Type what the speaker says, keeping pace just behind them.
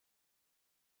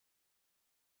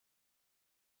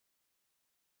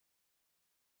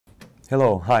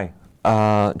Hello, hi.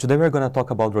 Today we're going to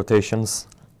talk about rotations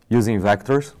using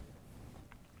vectors.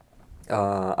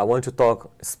 I want to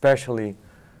talk especially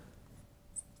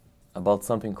about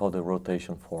something called the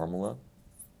rotation formula.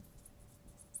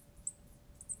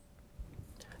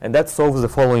 And that solves the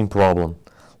following problem.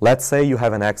 Let's say you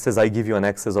have an axis, I give you an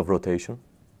axis of rotation,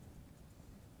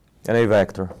 and a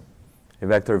vector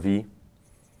v,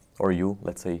 or u,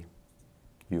 let's say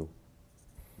u.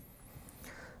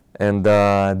 And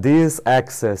this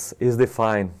axis is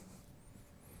defined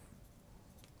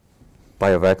by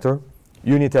a vector,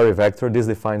 unitary vector. This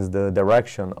defines the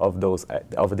direction of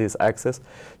this axis,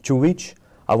 to which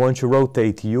I want to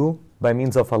rotate u by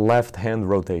means of a left-hand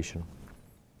rotation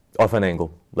of an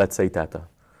angle, let's say theta.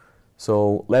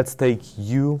 So let's take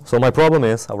u. So my problem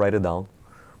is, I'll write it down.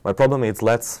 My problem is,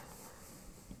 let's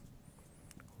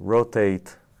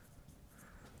rotate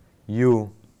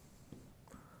u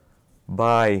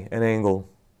by an angle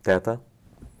theta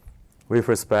with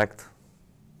respect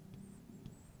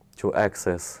to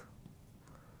axis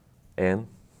n,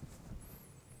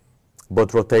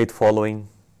 but rotate following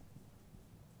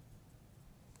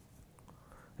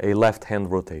a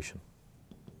left-hand rotation.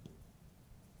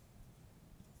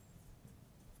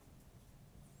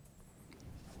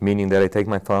 Meaning that I take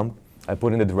my thumb, I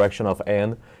put in the direction of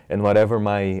n, and whatever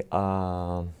my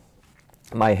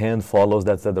hand follows,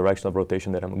 that's the direction of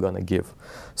rotation that I'm going to give.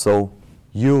 So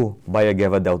u by a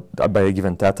given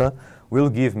theta will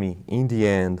give me, in the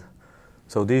end,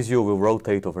 so this u will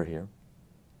rotate over here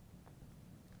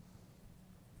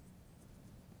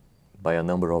by a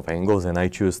number of angles, and I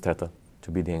choose theta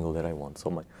to be the angle that I want.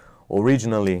 So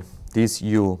originally, this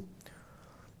u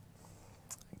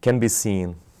can be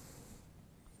seen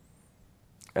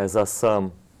as a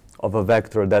sum of a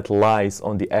vector that lies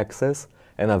on the axis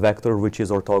and a vector which is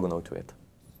orthogonal to it.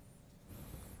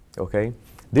 Okay?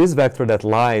 This vector that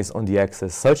lies on the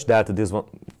axis such that this one,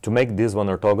 to make this one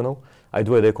orthogonal, I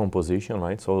do a decomposition,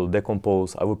 right? So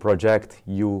decompose, I will project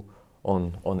u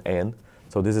on n.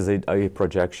 So this is a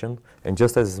projection. And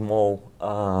just as a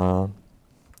small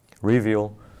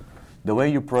reveal, the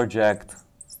way you project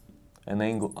an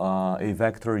angle, a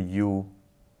vector u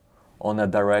on a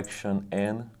direction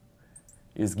n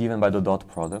is given by the dot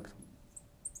product.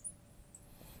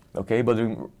 Okay, but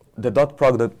the dot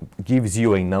product gives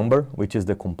you a number, which is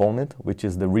the component, which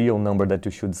is the real number that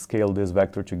you should scale this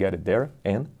vector to get it there,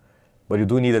 n. But you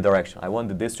do need a direction. I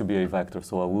wanted this to be a vector,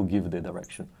 so I will give the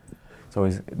direction. So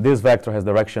this vector has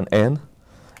direction n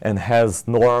and has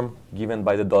norm given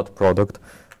by the dot product.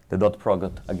 The dot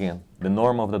product, again, the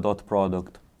norm of the dot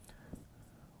product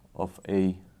of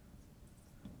a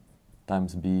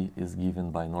times b is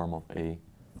given by norm of a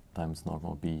times norm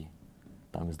of b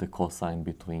times the cosine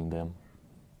between them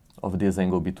of this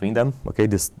angle between them. Okay,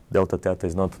 this delta theta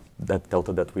is not that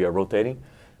delta that we are rotating.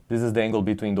 This is the angle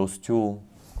between those two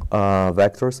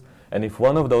vectors. And if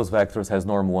one of those vectors has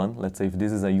norm 1, let's say if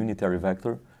this is a unitary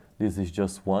vector, this is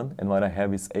just 1, and what I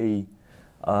have is a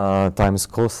times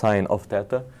cosine of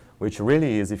theta, which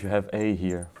really is, if you have a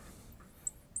here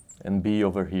and b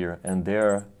over here, and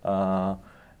there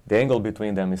the angle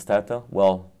between them is theta,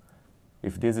 well,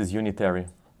 if this is unitary,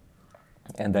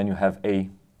 and then you have a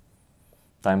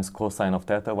times cosine of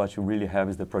theta, what you really have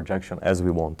is the projection as we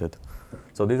wanted.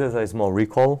 So this is a small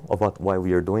recall of why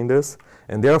we are doing this.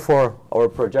 And therefore, our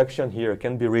projection here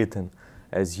can be written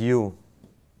as u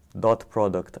dot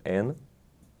product n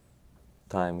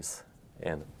times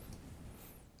n.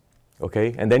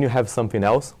 Okay, and then you have something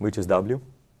else, which is w.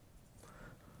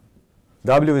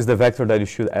 W is the vector that you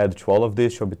should add to all of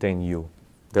this to obtain u.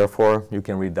 Therefore, you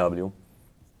can read w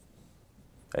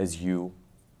as u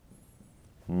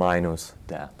minus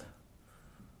that.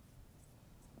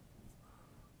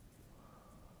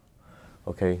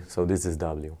 Okay, so this is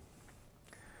w.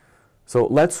 So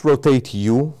let's rotate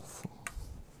u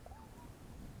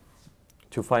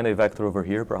to find a vector over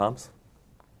here, perhaps.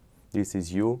 This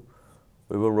is u.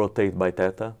 We will rotate by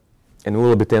theta, and we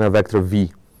will obtain a vector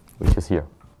v, which is here.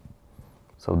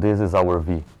 So this is our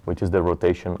v, which is the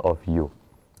rotation of u.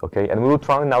 Okay, and we will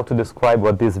try now to describe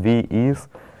what this v is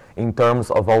in terms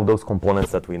of all those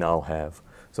components that we now have.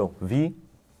 So v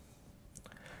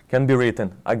can be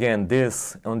written, again,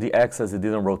 this on the axis, it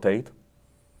didn't rotate.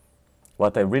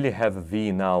 What I really have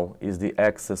v now is the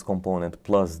axis component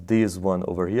plus this one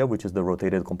over here, which is the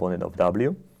rotated component of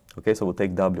w. Okay, so we'll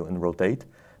take w and rotate,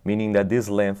 meaning that this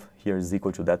length here is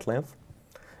equal to that length,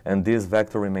 and this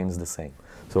vector remains the same.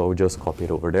 So I'll just copy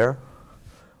it over there.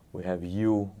 We have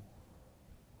u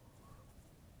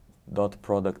dot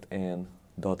product n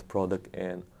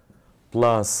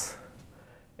plus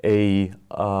a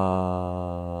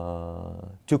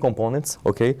two components,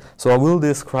 okay? So I will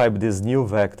describe this new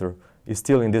vector is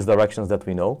still in these directions that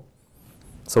we know.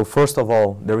 So first of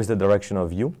all, there is the direction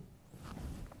of u.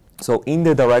 So in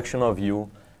the direction of u,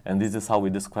 and this is how we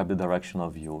describe the direction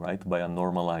of u, right? By a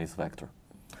normalized vector.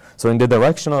 So in the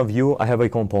direction of u, I have a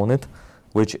component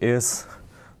which is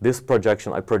this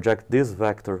projection. I project this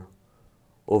vector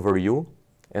over u,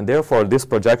 and therefore this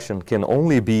projection can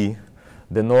only be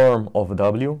the norm of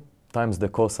w times the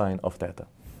cosine of theta,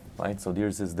 right? So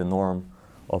this is the norm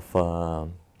of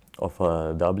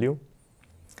w.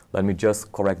 Let me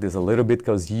just correct this a little bit,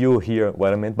 because u here,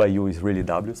 what I meant by u is really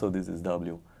w, so this is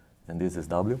w and this is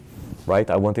w, right?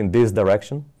 I want in this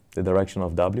direction, the direction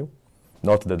of w,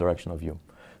 not the direction of u.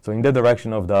 So in the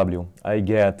direction of w, I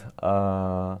get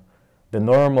the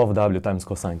norm of w times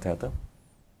cosine theta.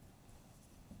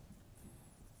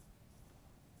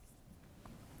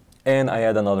 And I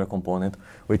add another component,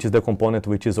 which is the component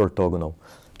which is orthogonal.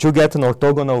 To get an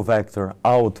orthogonal vector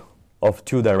out of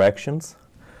two directions,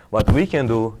 what we can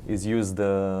do is use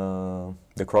the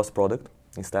cross product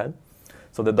instead.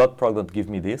 So the dot product gives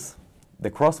me this. The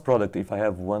cross product, if I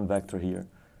have one vector here,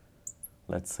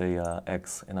 let's say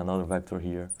x, and another vector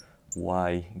here,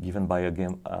 y, given by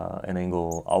again an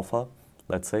angle alpha,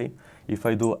 let's say. If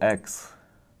I do x,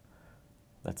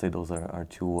 let's say those are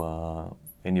two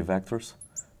any vectors.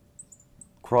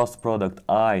 Cross product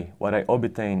I, what I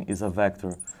obtain is a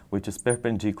vector which is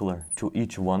perpendicular to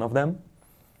each one of them,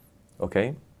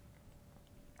 okay?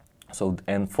 So,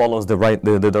 and follows the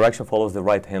direction follows the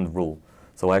right-hand rule.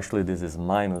 So actually this is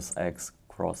minus x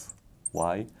cross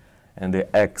y, and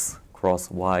the x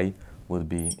cross y would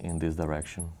be in this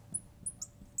direction.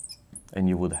 And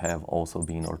you would have also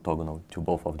been orthogonal to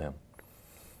both of them,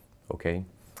 okay?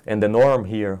 And the norm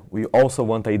here, we also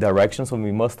want a direction, so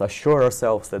we must assure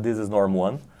ourselves that this is norm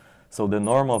 1. So the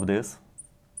norm of this,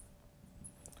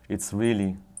 it's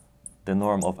really the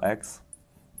norm of x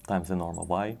times the norm of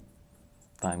y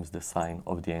times the sine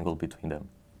of the angle between them,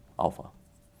 alpha.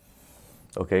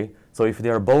 Okay, so if they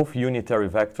are both unitary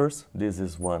vectors, this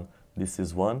is 1,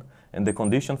 and the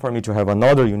condition for me to have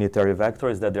another unitary vector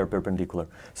is that they're perpendicular.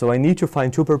 So I need to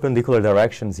find two perpendicular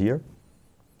directions here,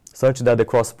 such that the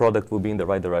cross product will be in the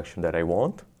right direction that I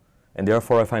want, and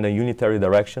therefore I find a unitary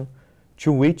direction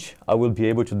to which I will be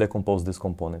able to decompose this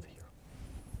component here.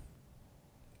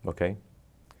 Okay?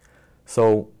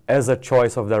 So as a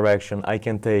choice of direction, I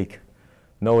can take,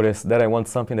 notice that I want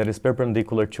something that is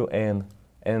perpendicular to n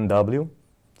and w,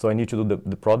 so I need to do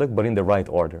the product, but in the right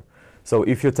order. So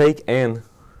if you take n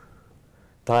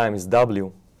times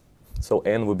w, so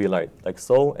n would be like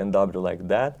so, and w like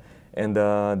that, and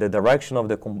the direction of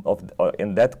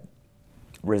and that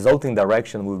resulting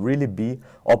direction will really be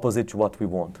opposite to what we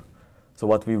want. So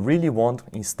what we really want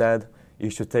instead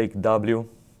is to take w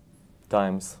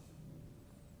times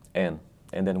n,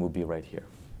 and then we'll be right here.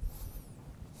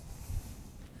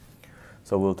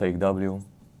 So we'll take w,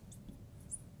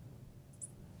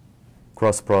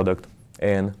 cross product,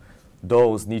 and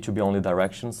those need to be only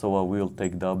directions, so I will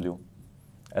take w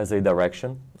as a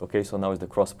direction. Okay, so now it's the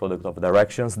cross product of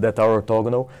directions that are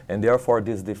orthogonal, and therefore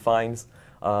this defines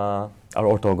our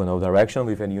orthogonal direction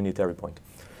with a unitary point.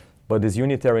 But this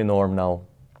unitary norm now,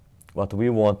 what we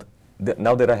want,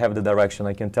 now that I have the direction,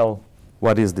 I can tell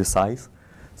what is the size.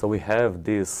 So we have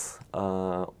this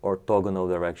orthogonal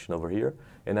direction over here,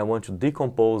 and I want to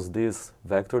decompose this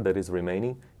vector that is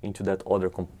remaining into that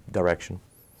other direction,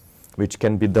 which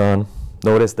can be done.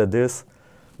 Notice that this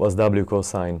was w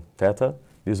cosine theta.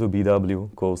 This will be w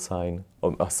cosine,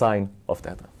 sine of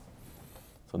theta.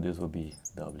 So this will be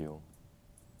w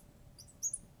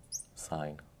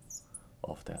sine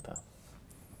of theta.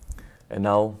 And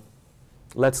now,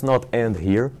 let's not end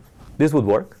here. This would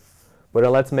work, but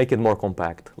let's make it more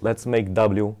compact. Let's make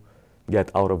w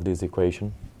get out of this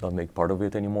equation, not make part of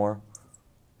it anymore.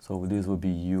 So this would be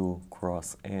u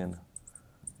cross n,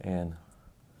 and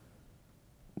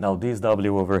now this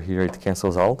w over here, it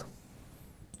cancels out.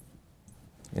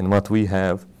 And what we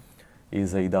have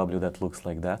is a w that looks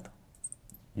like that.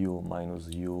 U minus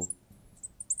u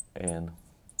n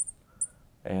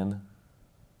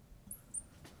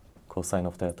cosine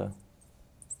of theta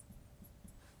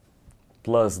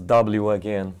plus w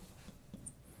again,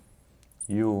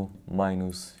 u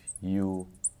minus u,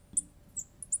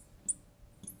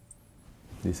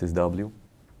 this is w,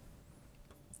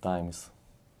 times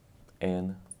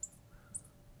n.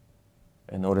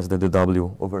 And notice that the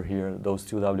w over here, those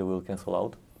two w will cancel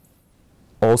out.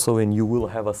 Also, and you will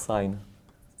have a sine.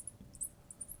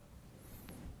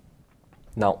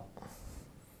 Now,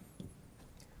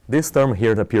 this term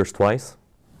here appears twice,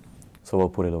 so I'll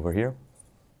put it over here.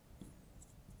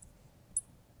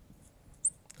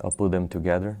 I'll put them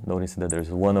together. Notice that there's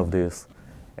one of this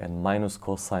and minus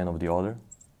cosine of the other.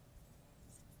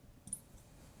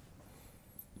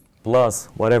 Plus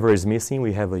whatever is missing,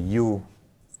 we have a u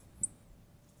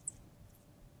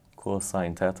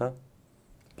cosine theta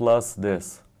plus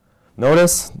this.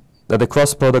 Notice that the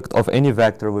cross product of any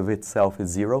vector with itself is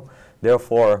 0.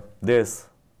 Therefore, this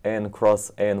n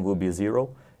cross n will be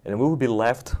 0. And we will be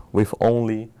left with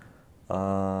only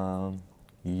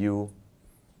u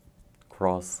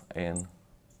cross n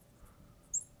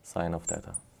sine of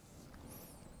theta.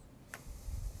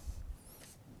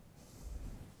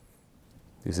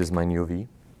 This is my nu v.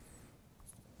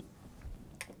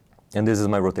 And this is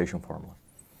my rotation formula.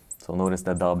 So notice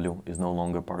that w is no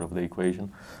longer part of the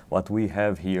equation. What we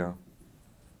have here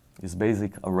is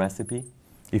basic a recipe.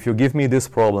 If you give me this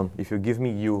problem, if you give me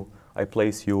u, I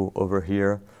place u over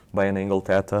here by an angle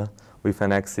theta with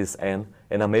an axis n,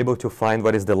 and I'm able to find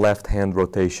what is the left-hand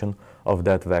rotation of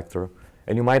that vector.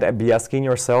 And you might be asking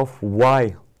yourself,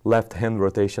 why left-hand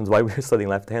rotations? Why we're studying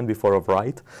left-hand before of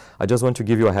right? I just want to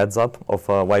give you a heads up of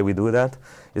why we do that.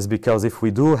 Is because if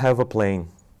we do have a plane,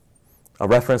 a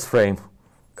reference frame,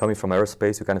 coming from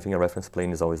aerospace, you kind of think a reference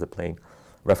plane is always a plane.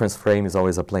 Reference frame is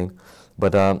always a plane.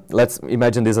 But let's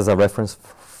imagine this as a reference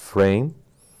frame.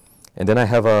 And then I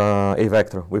have a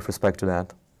vector with respect to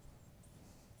that.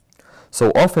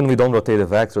 So often we don't rotate the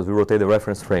vectors, we rotate the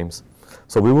reference frames.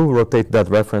 So we will rotate that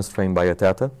reference frame by a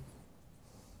theta.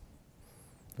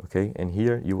 Okay, and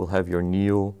here you will have your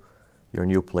new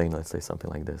plane, let's say something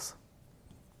like this.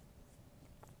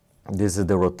 This is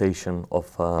the rotation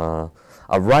of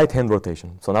a right-hand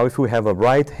rotation. So now if we have a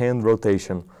right-hand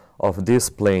rotation of this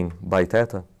plane by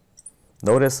theta,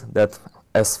 notice that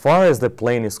as far as the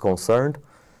plane is concerned,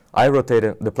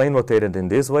 the plane rotated in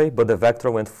this way, but the vector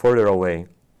went further away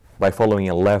by following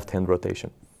a left-hand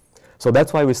rotation. So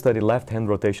that's why we study left-hand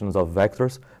rotations of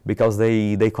vectors, because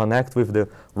they connect with the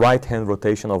right-hand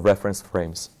rotation of reference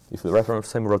frames. If the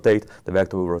reference frame rotate, the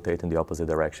vector will rotate in the opposite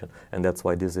direction. And that's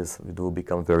why it will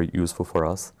become very useful for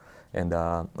us. And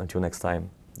until next time,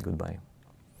 goodbye.